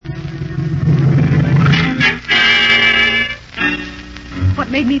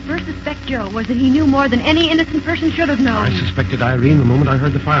made me first suspect Joe was that he knew more than any innocent person should have known. I suspected Irene the moment I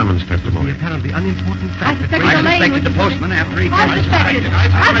heard the fireman's testimony. The apparently unimportant fact. I suspected the postman after he... I suspected.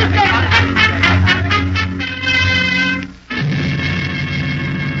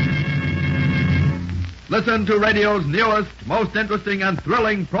 Listen to radio's newest, most interesting and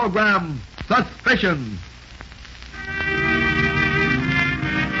thrilling program, Suspicion.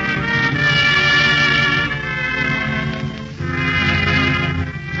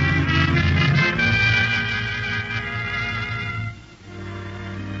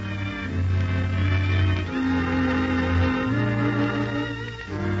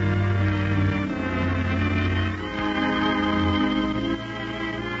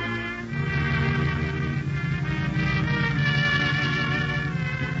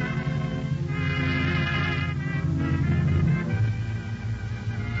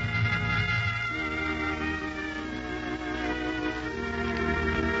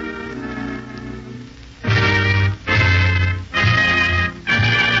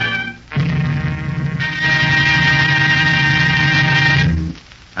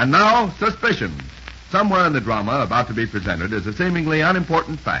 And now, suspicion. Somewhere in the drama about to be presented is a seemingly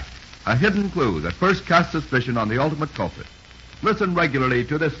unimportant fact, a hidden clue that first casts suspicion on the ultimate culprit. Listen regularly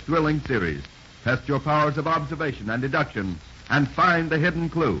to this thrilling series. Test your powers of observation and deduction and find the hidden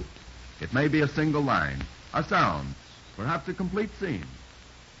clue. It may be a single line, a sound, perhaps a complete scene.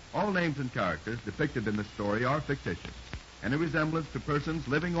 All names and characters depicted in this story are fictitious. Any resemblance to persons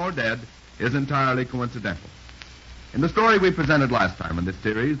living or dead is entirely coincidental. In the story we presented last time in this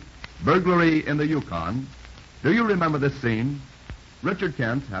series, Burglary in the Yukon, do you remember this scene? Richard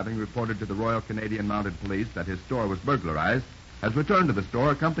Kent, having reported to the Royal Canadian Mounted Police that his store was burglarized, has returned to the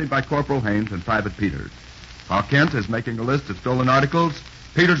store accompanied by Corporal Haynes and Private Peters. While Kent is making a list of stolen articles,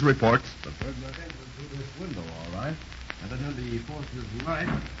 Peters reports... The burglar entered through this window, all right, and under the force's knife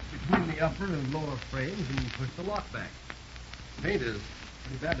between the upper and lower frames and pushed the lock back. Paint is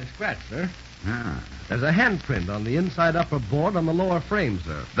pretty badly scratched, sir. There's a handprint on the inside upper board on the lower frame,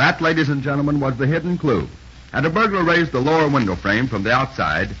 sir. That, ladies and gentlemen, was the hidden clue. Had a burglar raised the lower window frame from the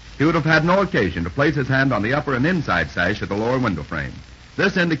outside, he would have had no occasion to place his hand on the upper and inside sash of the lower window frame.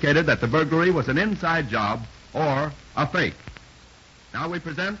 This indicated that the burglary was an inside job or a fake. Now we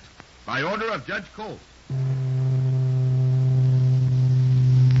present, by order of Judge Colt.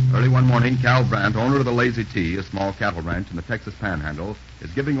 Early one morning, Cal Brandt, owner of the Lazy T, a small cattle ranch in the Texas Panhandle, is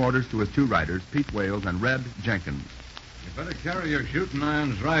giving orders to his two riders, Pete Wales and Red Jenkins. You better carry your shooting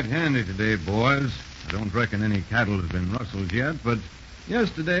irons right-handy today, boys. I don't reckon any cattle has been rustled yet, but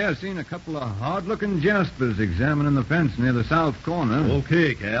yesterday I seen a couple of hard-looking jaspers examining the fence near the south corner.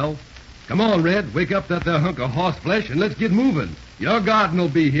 Okay, Cal. Come on, Red. Wake up that there hunk of horse flesh and let's get moving. Your garden will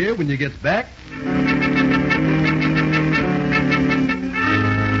be here when you gets back.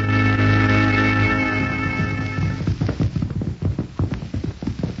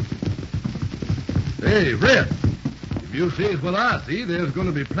 Hey, Red, if you sees what I see, there's going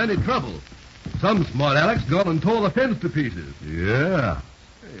to be plenty trouble. Some smart Aleck's gone and tore the fence to pieces. Yeah.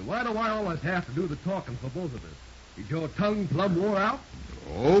 Hey, why do I always have to do the talking for both of us? Is your tongue plumb wore out?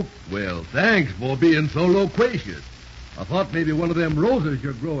 Oh? Well, thanks for being so loquacious. I thought maybe one of them roses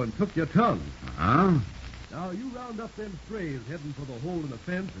you're growing took your tongue. Huh? Now, you round up them strays heading for the hole in the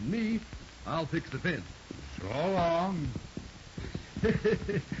fence, and me, I'll fix the fence. So long.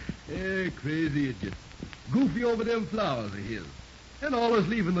 Hey, crazy idiot. Goofy over them flowers of his. And always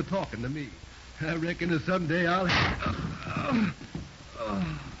leaving the talking to me. I reckon that someday I'll... Them's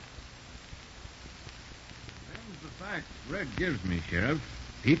the facts Red gives me, Sheriff.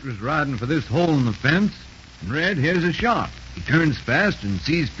 Pete was riding for this hole in the fence, and Red hears a shot. He turns fast and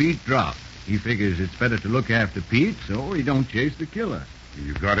sees Pete drop. He figures it's better to look after Pete so he don't chase the killer.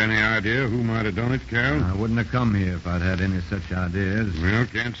 You got any idea who might have done it, Cal? I wouldn't have come here if I'd had any such ideas. Well,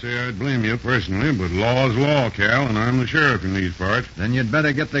 can't say I'd blame you personally, but law's law, Cal, and I'm the sheriff in these parts. Then you'd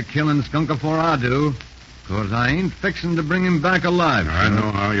better get the killing skunk before I do, 'cause I ain't fixing to bring him back alive. I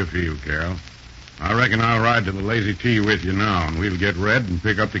know how you feel, Cal. I reckon I'll ride to the Lazy T with you now, and we'll get Red and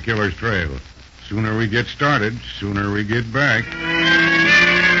pick up the killer's trail. Sooner we get started, sooner we get back.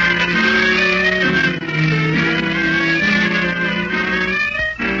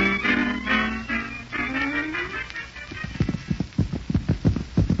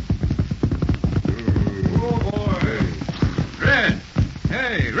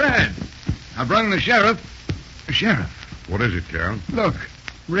 I brung the sheriff. Sheriff. What is it, Cal? Look,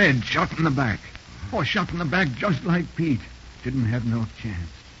 Red shot in the back. Oh, shot in the back just like Pete. Didn't have no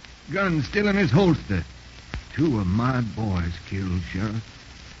chance. Gun still in his holster. 2 of my boys killed, Sheriff.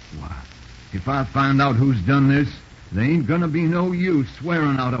 Why, if I find out who's done this, There ain't gonna be no use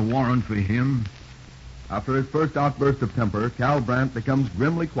swearing out a warrant for him. After his first outburst of temper, Cal Brandt becomes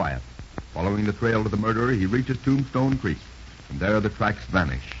grimly quiet. Following the trail to the murderer, he reaches Tombstone Creek. From there, the tracks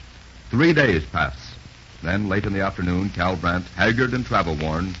vanish. 3 days pass. Then, late in the afternoon, Cal Brandt, haggard and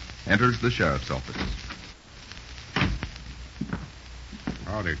travel-worn, enters the sheriff's office.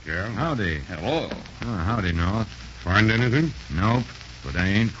 Howdy, Cal. Howdy. Hello. Oh, howdy, North. Find anything? Nope, but I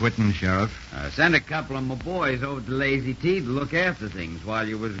ain't quitting, Sheriff. Sent a couple of my boys over to Lazy T to look after things while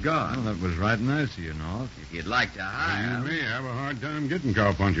you was gone. Well, that was right nice of you, North. If you'd like to hire You 'em. may have a hard time getting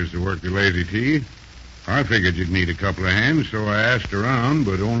cowpunchers to work the Lazy T. I figured you'd need a couple of hands, so I asked around,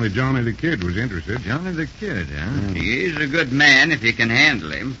 but only Johnny the Kid was interested. Johnny the Kid, huh? He's a good man if you can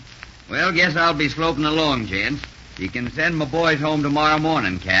handle him. Well, guess I'll be sloping along, gents. You can send my boys home tomorrow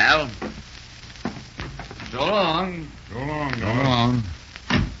morning, Cal. So long. So long, Go North. along.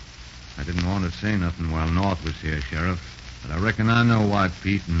 I didn't want to say nothing while North was here, Sheriff, but I reckon I know why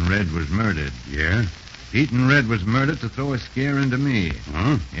Pete and Red was murdered. Yeah? Pete and Red was murdered to throw a scare into me.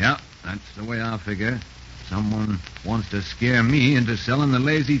 Huh? Yeah, that's the way I figure. Someone wants to scare me into selling the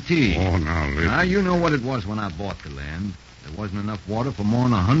Lazy T. Oh, now, listen. Now, you know what it was when I bought the land. There wasn't enough water for more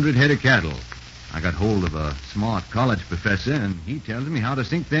than 100 head of cattle. I got hold of a smart college professor, and he tells me how to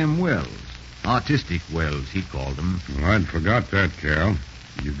sink them wells. Artistic wells, he called them. Well, I'd forgot that, Cal.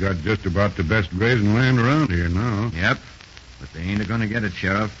 You've got just about the best grazing land around here now. Yep, but they ain't going to get it,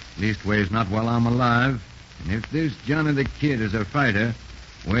 Sheriff. Leastways, not while I'm alive. And if this Johnny the Kid is a fighter,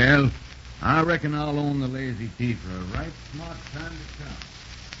 well, I reckon I'll own the Lazy T for a right smart time to come.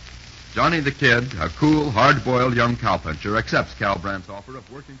 Johnny the Kid, a cool, hard-boiled young cowpuncher, accepts Cal Brandt's offer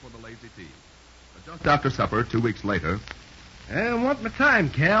of working for the Lazy T. But just after supper, 2 weeks later, I want my time,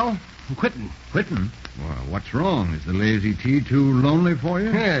 Cal. I'm quitting. Quitting? Well, what's wrong? Is the Lazy T too lonely for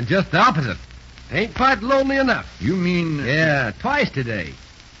you? Yeah, just the opposite. Ain't quite lonely enough. You mean... Yeah, twice today.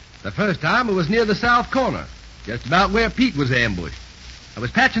 The first time it was near the south corner, just about where Pete was ambushed. I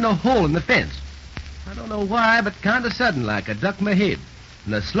was patching a hole in the fence. I don't know why, but kind of sudden like I ducked my head,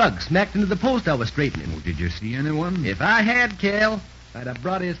 and a slug smacked into the post I was straightening. Oh, did you see anyone? If I had, Cal, I'd have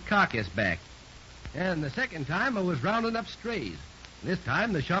brought his carcass back. And the second time I was rounding up strays. This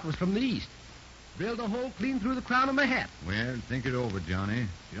time the shot was from the east. Drilled a hole clean through the crown of my hat. Well, think it over, Johnny.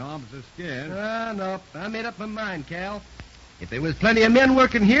 Jobs are scarce. No, I made up my mind, Cal. If there was plenty of men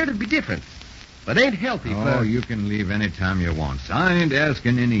working here, it'd be different. But ain't healthy Oh, for... you can leave any time you want. I ain't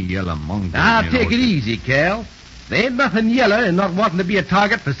asking any yellow mongrel. Now, you know, take it easy, Cal. There ain't nothing yeller in not wanting to be a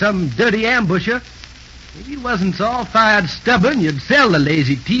target for some dirty ambusher. If you wasn't so all-fired stubborn, you'd sell the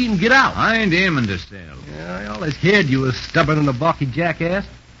Lazy T and get out. I ain't aiming to sell. Yeah, I always heard you was stubborn and a balky jackass.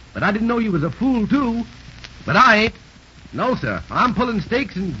 But I didn't know you was a fool, too. But I ain't. No, sir. I'm pulling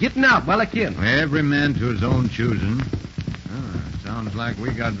stakes and getting out while I can. Every man to his own choosing. Sounds like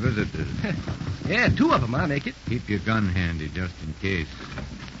we got visitors. Yeah, 2 of them, I make it. Keep your gun handy just in case.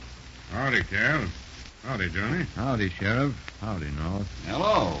 Howdy, Cal. Howdy, Johnny. Howdy, Sheriff. Howdy, North.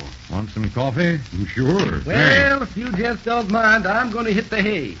 Hello. Want some coffee? Sure. Well, if you gents don't mind, I'm going to hit the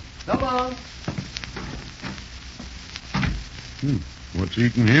hay. So long. What's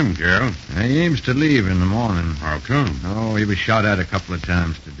eating him, Cal? He aims to leave in the morning. How come? Oh, he was shot at a couple of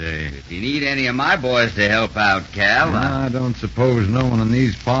times today. If you need any of my boys to help out, Cal, I don't suppose no one in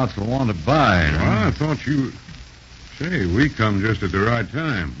these parts will want to buy. Well, I thought you... Say, we come just at the right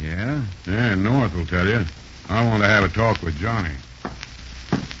time. Yeah? Yeah, North will tell you. I want to have a talk with Johnny.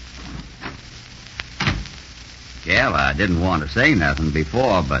 Cal, I didn't want to say nothing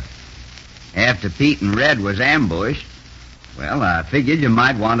before, but after Pete and Red was ambushed, well, I figured you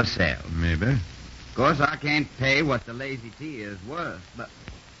might want to sell. Maybe. Of course, I can't pay what the Lazy T is worth, but...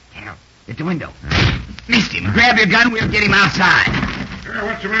 Cal, at the window. Missed him. Grab your gun, we'll get him outside. Hey,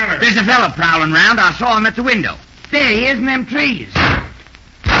 what's the matter? There's a fella prowling round. I saw him at the window. There he is in them trees.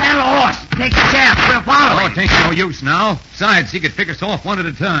 Saddle a horse. Take the shaft. We'll follow Oh, him. it ain't no use now. Besides, he could pick us off one at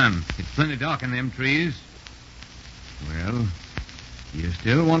a time. It's plenty dark in them trees. Well, you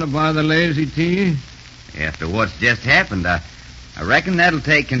still want to buy the Lazy T? After what's just happened, I reckon that'll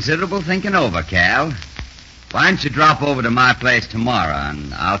take considerable thinking over, Cal. Why don't you drop over to my place tomorrow,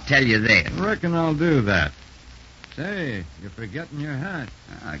 and I'll tell you then. I reckon I'll do that. Say, you're forgetting your hat.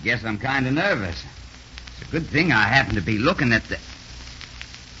 I guess I'm kind of nervous. It's a good thing I happen to be looking at the...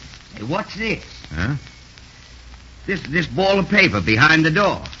 Hey, what's this? Huh? This ball of paper behind the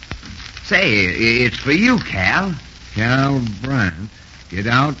door. Say, it's for you, Cal. Cal Brandt, get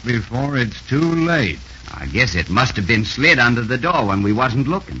out before it's too late. I guess it must have been slid under the door when we wasn't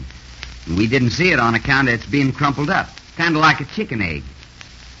looking. And we didn't see it on account of it's being crumpled up. Kind of like a chicken egg.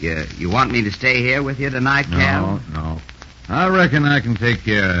 You want me to stay here with you tonight, Cal? No. I reckon I can take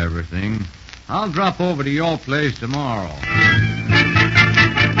care of everything. I'll drop over to your place tomorrow.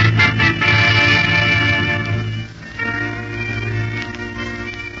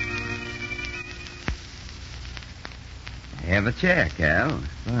 Have a chair, Cal.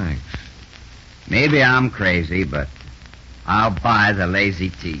 Thanks. Maybe I'm crazy, but I'll buy the lazy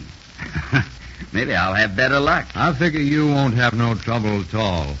tea. Maybe I'll have better luck. I figure you won't have no trouble at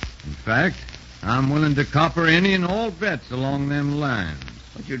all. In fact, I'm willing to copper any and all bets along them lines.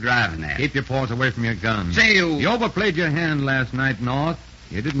 What you driving at? Keep your paws away from your gun. Say you... You overplayed your hand last night, North.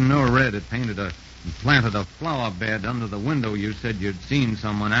 You didn't know Red had planted a flower bed under the window you said you'd seen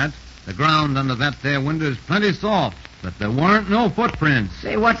someone at. The ground under that there window is plenty soft, but there weren't no footprints.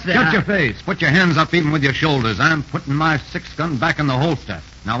 Say, what's that? Shut your face. Put your hands up even with your shoulders. I'm putting my 6-gun back in the holster.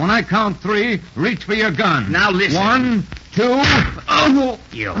 Now, when I count 3, reach for your gun. Now, listen. 1, 2... Oh!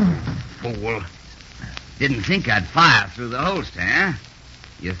 You fool. Didn't think I'd fire through the holster, huh?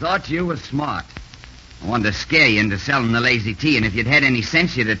 You thought you were smart. I wanted to scare you into selling the lazy tea, and if you'd had any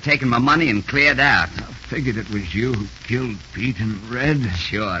sense, you'd have taken my money and cleared out. I figured it was you who killed Pete and Red.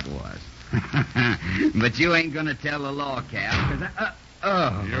 Sure it was. But you ain't going to tell the law, Cal,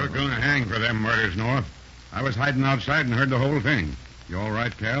 because You're going to hang for them murders, North. I was hiding outside and heard the whole thing. You all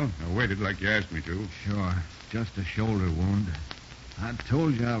right, Cal? I waited like you asked me to. Sure. Just a shoulder wound. I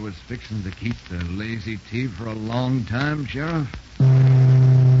told you I was fixing to keep the lazy tea for a long time, Sheriff.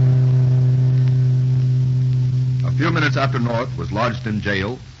 A few minutes after North was lodged in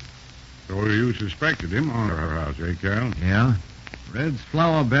jail. So you suspected him on her house, eh, Cal? Yeah. Red's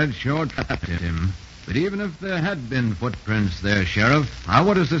flower bed sure trapped him. But even if there had been footprints there, Sheriff, I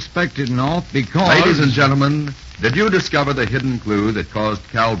would have suspected North because... Ladies and gentlemen, did you discover the hidden clue that caused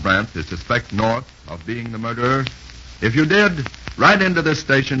Cal Brandt to suspect North of being the murderer? If you did, write into this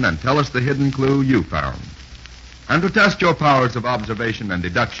station and tell us the hidden clue you found. And to test your powers of observation and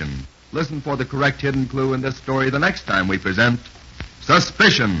deduction, listen for the correct hidden clue in this story the next time we present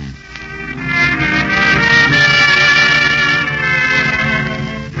Suspicion.